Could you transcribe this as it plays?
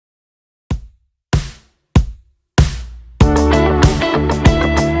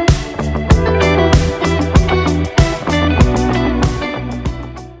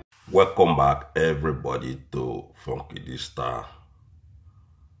Welcome back, everybody, to Funky Star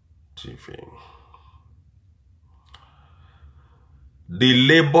TV. The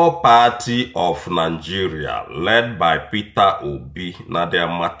Labour Party of Nigeria, led by Peter Obi, now their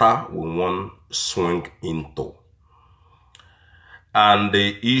matter we want swing into. And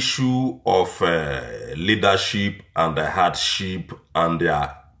the issue of leadership and the hardship and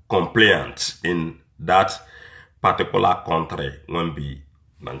their compliance in that particular country won't be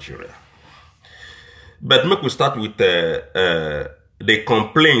Nigeria. But make we start with the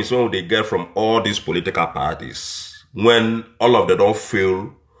complaints when they get from all these political parties, when all of them don't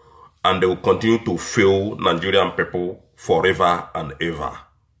fail and they will continue to fail Nigerian people forever and ever.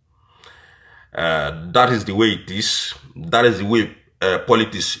 That is the way it is. That is the way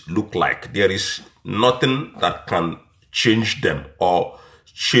politics look like. There is nothing that can change them or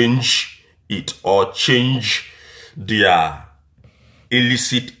change it or change their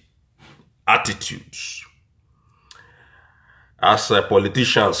illicit attitudes as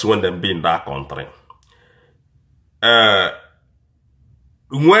politicians when they be in that country.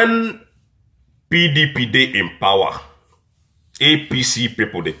 When PDP they in power, APC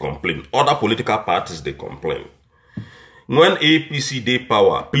people they complain, other political parties they complain. When APC they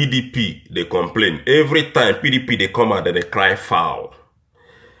power, PDP they complain. Every time PDP they come out, they cry foul.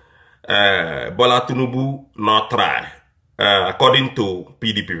 Bola Tinubu not try. According to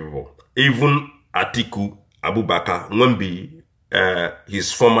PDP people, even Atiku Abubakar won't be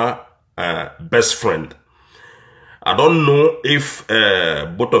his former best friend. I don't know if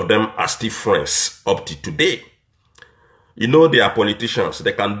both of them are still friends up to today. You know, they are politicians.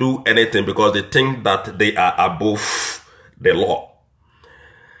 They can do anything because they think that they are above the law.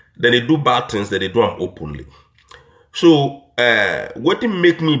 Then they do bad things, then they do them openly. So, what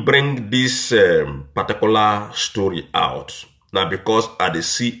make me bring this particular story out? Now, because I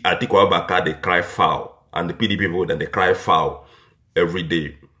see Atiku Abubakar, they cry foul, and the PDP people, then they cry foul every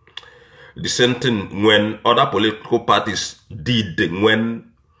day. The same thing when other political parties did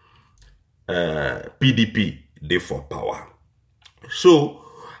when PDP they for power. So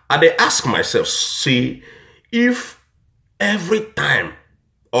I ask myself, see, if every time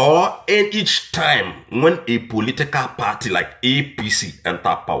or in each time when a political party like APC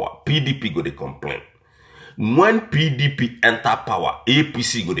enter power, PDP go they complain. When PDP enter power,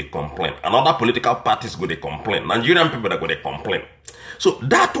 APC go they complain. And other political parties go they complain. Nigerian people that go they complain. So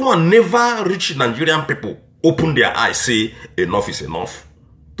that one never reach Nigerian people, open their eyes, say enough is enough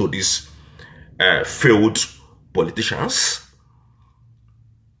to these failed politicians.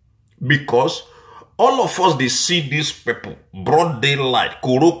 Because all of us, they see these people, broad daylight,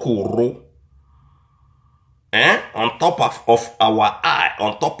 koro, on top of our eye,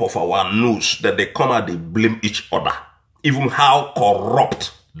 on top of our nose, that they come and they blame each other. Even how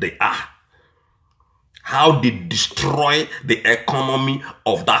corrupt they are. How they destroy the economy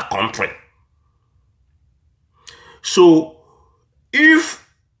of that country. So, if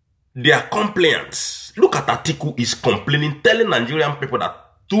their complaints, look at Atiku is complaining, telling Nigerian people that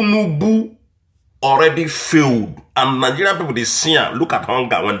Tinubu already failed. And Nigerian people, they see, look at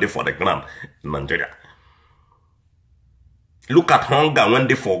hunger when they for the ground in Nigeria. Look at hunger when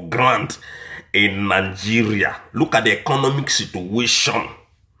they for grant in Nigeria. Look at the economic situation.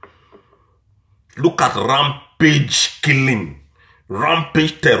 Look at rampage killing,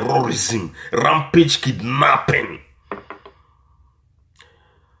 rampage terrorism, rampage kidnapping.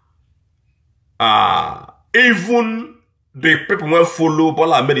 Even the people who follow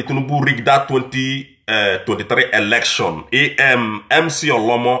Bola Tinubu rig that 2023 election, MC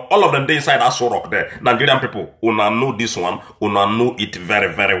Olomo, all of them they inside that rock there. Nigerian people, una know this one, una know it very,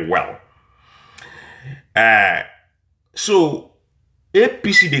 very well. So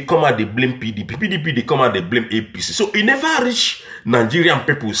APC they come and they blame PDP, PDP they come and they blame APC. So it never reach Nigerian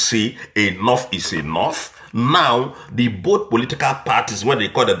people say enough is enough. Now the both political parties, when they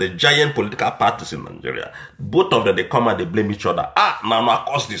call them the giant political parties in Nigeria, both of them they come and they blame each other. Now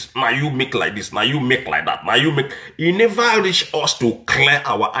cause this, now you make like this, now you make like that, now you make. It never reach us to clear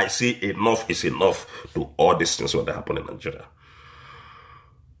our eyes, say enough is enough to all these things when they happen in Nigeria.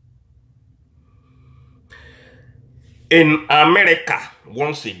 In America,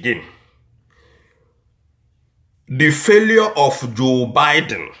 once again, the failure of Joe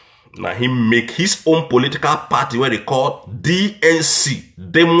Biden, now he make his own political party where they call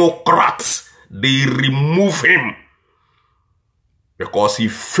DNC, Democrats, they remove him because he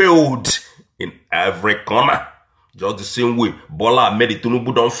failed in every corner. Just the same way Bola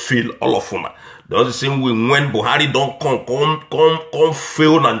Tinubu don't fail all of them. Just the same way when Buhari don't come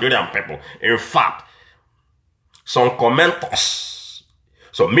fail Nigerian people. In fact, some commenters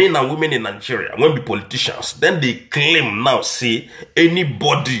So men and women in Nigeria, when be politicians, then they claim now, say,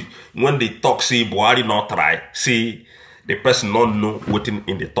 anybody, when they talk, say, Buhari not try, say, the person not know what's in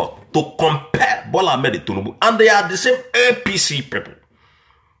the thought. To compare Bola Ahmed Tinubu, and they are the same APC people.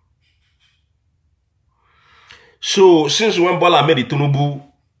 So, since when Bola Ahmed Tinubu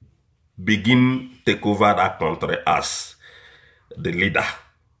begin take over that country as the leader,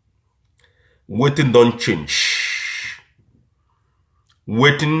 waiting don't change.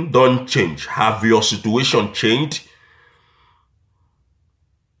 Waiting don't change. Have your situation changed?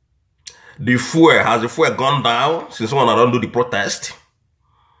 Has the fuel gone down since when I don't do the protest?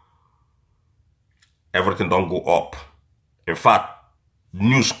 Everything don't go up. In fact,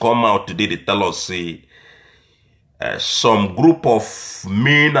 news come out today, they tell us, say, some group of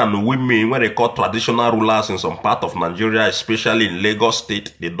men and women, when they call traditional rulers in some part of Nigeria, especially in Lagos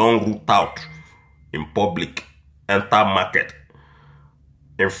State, they don't root out in public, enter market.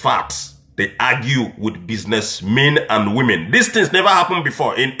 In fact, they argue with businessmen and women. These things never happened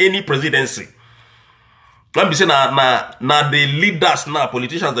before in any presidency. Let me say now the leaders now,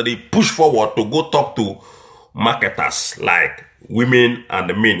 politicians, that they push forward to go talk to marketers like women and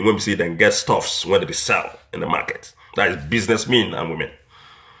the men when we see them get stuffs when they sell in the market. That is businessmen and women.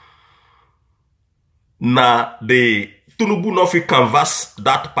 Now the Tinubu no fit canvas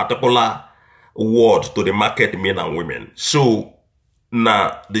that particular word to the market men and women. So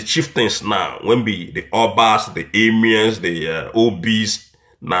now the chieftains now, when be the Obas, the Emirs, the OBs,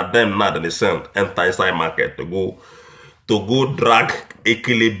 now them now they send enter inside market to go drag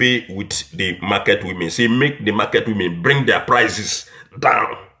Ekelebe with the market women. See, make the market women bring their prices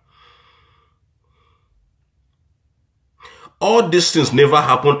down. All these things never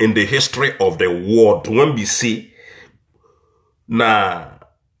happened in the history of the world. When we see now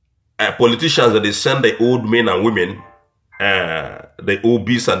politicians that they send the old men and women, the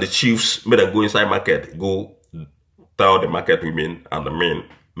OBs and the chiefs, made them go inside market, go tell the market women and the men,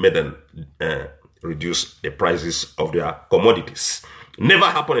 made them reduce the prices of their commodities. Never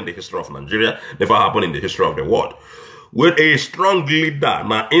happened in the history of Nigeria, never happened in the history of the world. With a strong leader,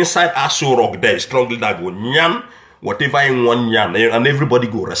 now inside Aso Rock there, a strong leader go nyan, whatever in one nyan, and everybody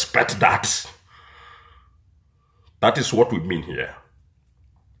go respect that. That is what we mean here.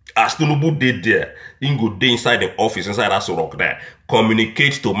 As Tinubu did there, he go dey inside the office, inside Aso Rock there,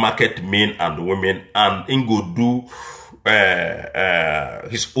 communicate to market men and women, and he go do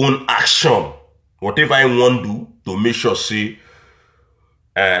his own action, whatever he want do to make sure see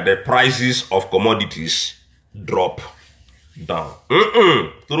the prices of commodities drop down.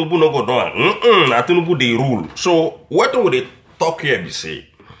 Tinubu no go down. Tinubu they rule. So what would they talk here be say?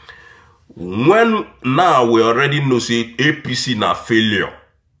 When now we already know say APC na failure.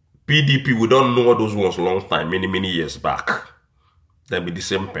 PDP, we don't know those ones long time, many years back. They be the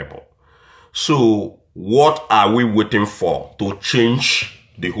same people. So what are we waiting for to change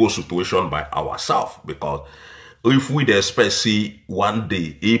the whole situation by ourselves? Because if we expect see one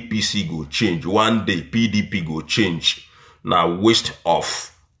day APC go change, one day PDP go change, now waste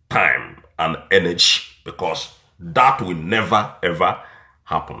of time and energy, because that will never ever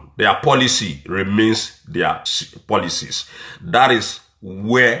happen. Their policy remains their policies. That is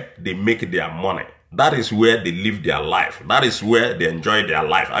where they make their money. That is where they live their life. That is where they enjoy their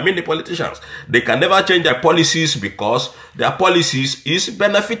life. I mean, the politicians, they can never change their policies because their policies is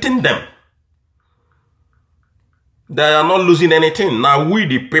benefiting them. They are not losing anything. Now we,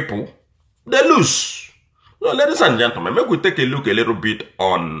 the people, they lose. So, ladies and gentlemen, maybe we take a look a little bit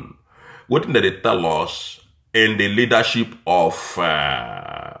on what they tell us in the leadership of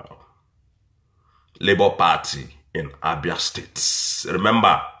Labour Party in Abia State.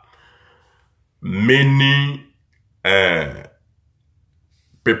 Remember, many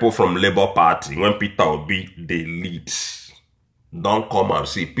people from Labour Party, when Peter Obi they lead, don't come and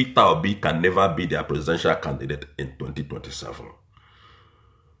say Peter Obi can never be their presidential candidate in 2027.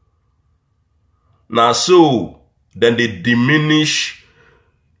 Now, so then they diminish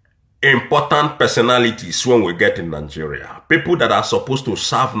important personalities when we get in Nigeria. People that are supposed to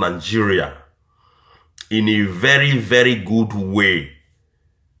serve Nigeria in a very, very good way.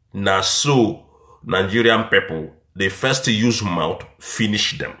 Now, so Nigerian people, they first use mouth,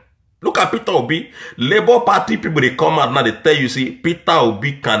 finish them. Look at Peter Obi. Labour Party people, they come out now, they tell you, see, Peter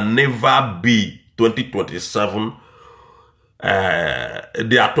Obi can never be 2027,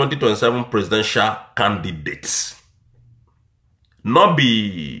 they are 2027 presidential candidates. Not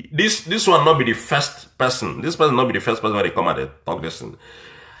be, this one not be the first person. This person not be the first person when they come out and talk this thing.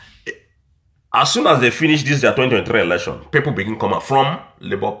 As soon as they finish their 2023 election, people begin come out from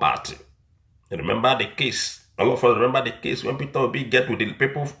Labour Party. And remember the case All of us remember the case when Peter Obi get with the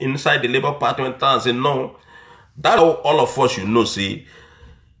people inside the Labour Party and say, no, that all of us should know, see,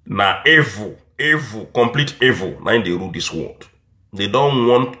 now evil, complete evil, now they rule this world. They don't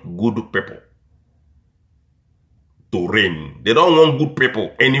want good people to reign. They don't want good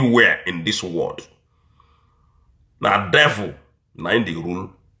people anywhere in this world. Now devil, now they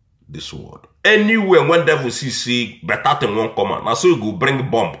rule this world. Anywhere when devil see better thing won't come out. Now so you go bring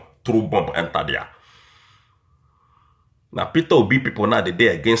bomb, through bomb enter there. Now Peter Obi people now they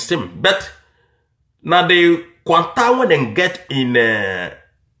against him. But now they quanta when they get in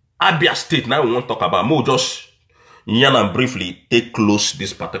Abia State, now we won't talk about more, just yarn and briefly take close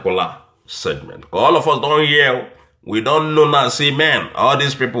this particular segment. All of us don't hear, we don't know now, say, man, all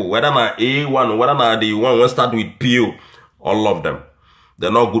these people, whether not A1, whether not the one who start with PO, all of them,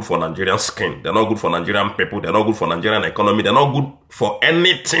 they're not good for Nigerian skin. They're not good for Nigerian people. They're not good for Nigerian economy. They're not good for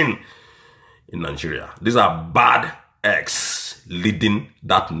anything in Nigeria. These are bad eggs leading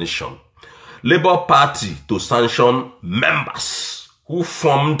that nation. Labour Party to sanction members who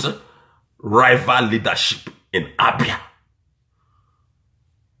formed rival leadership in Abia.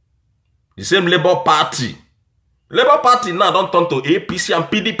 The same Labour Party now don't turn to APC and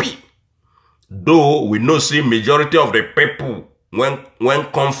PDP. Though we know see majority of the people when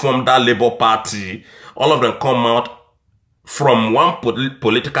come from that Labour Party, all of them come out from one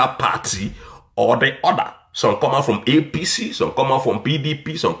political party or the other. Some come out from APC, some come out from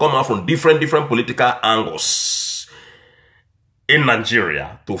PDP, some come out from different political angles in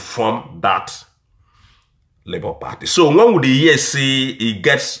Nigeria to form that Labour Party. So when would the year say he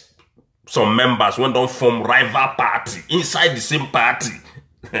gets some members when don't form rival party inside the same party,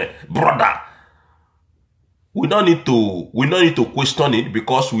 brother? We don't need to question it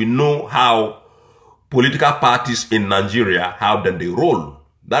because we know how political parties in Nigeria, how then they roll.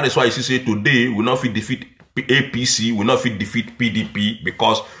 That is why you say today we not fit defeat APC, we not fit defeat PDP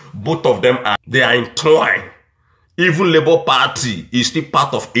because both of them they are entwined. Even Labour Party is still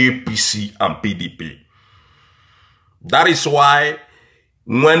part of APC and PDP. That is why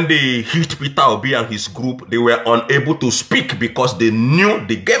when they hit Peter Obi and his group, they were unable to speak because they knew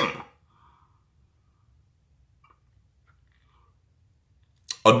the game.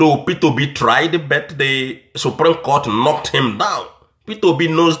 Although Peter Obi tried, but the Supreme Court knocked him down. Peter Obi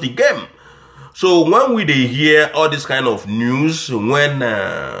knows the game. So when we they hear all this kind of news, when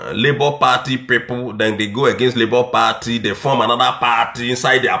Labour Party people, then they go against Labour Party, they form another party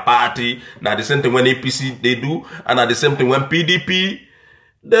inside their party. Now the same thing when APC they do, and at the same thing when PDP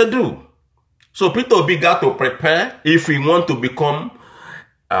they do. So Peter Obi got to prepare if he want to become,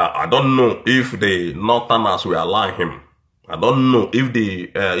 I don't know if the Northerners will allow him. I don't know if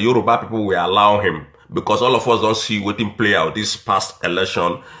the Yoruba people will allow him. Because all of us don't see what him play out this past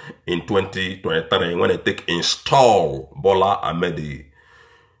election in 2023 when they install Bola Ahmed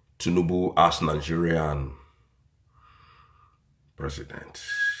Tinubu as Nigerian president.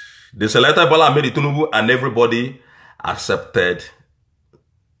 They selected Bola Ahmed Tinubu and everybody accepted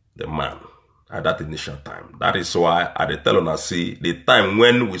the man at that initial time. That is why I tell on see the time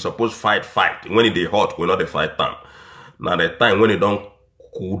when we supposed fight, when it is hot, we not the fight time. Now the time when it don't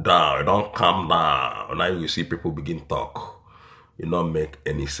cool down, it don't calm down. Now you see people begin talk. It don't make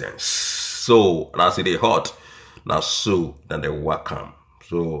any sense. So now see they hot. Now so then they welcome.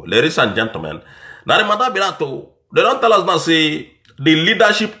 So ladies and gentlemen, now the matter be that they don't tell us now say the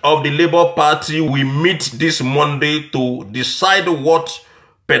leadership of the Labour Party will meet this Monday to decide what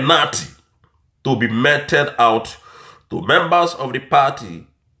penalty to be meted out to members of the party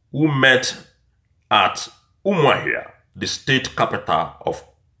who met at Umuahia, the state capital of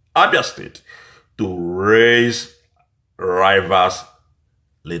Abia State, to raise rivals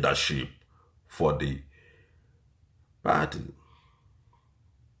leadership for the party.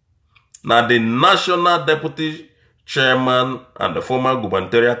 Now, the national deputy chairman and the former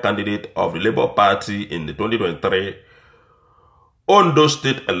gubernatorial candidate of the Labour Party in the 2023 Ondo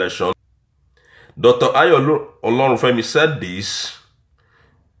State election, Dr. Ayo Olorunfemi said this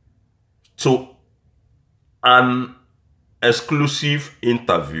to an exclusive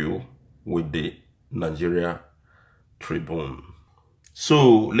interview with the Nigeria Tribune.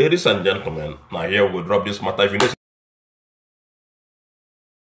 So, ladies and gentlemen, now here we'll drop this matter. If you